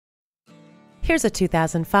Here's a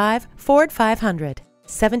 2005 Ford 500.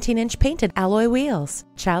 17-inch painted alloy wheels,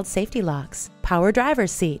 child safety locks, power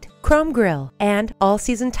driver's seat, chrome grille, and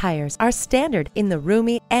all-season tires are standard in the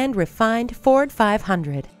roomy and refined Ford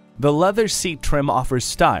 500. The leather seat trim offers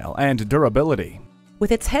style and durability.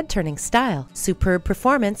 With its head-turning style, superb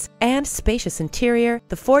performance, and spacious interior,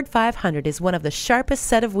 the Ford 500 is one of the sharpest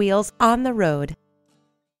set of wheels on the road.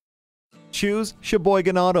 Choose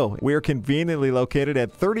Sheboygan Auto. We're conveniently located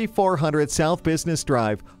at 3400 South Business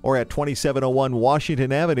Drive or at 2701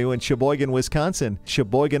 Washington Avenue in Sheboygan, Wisconsin.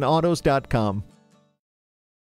 SheboyganAutos.com.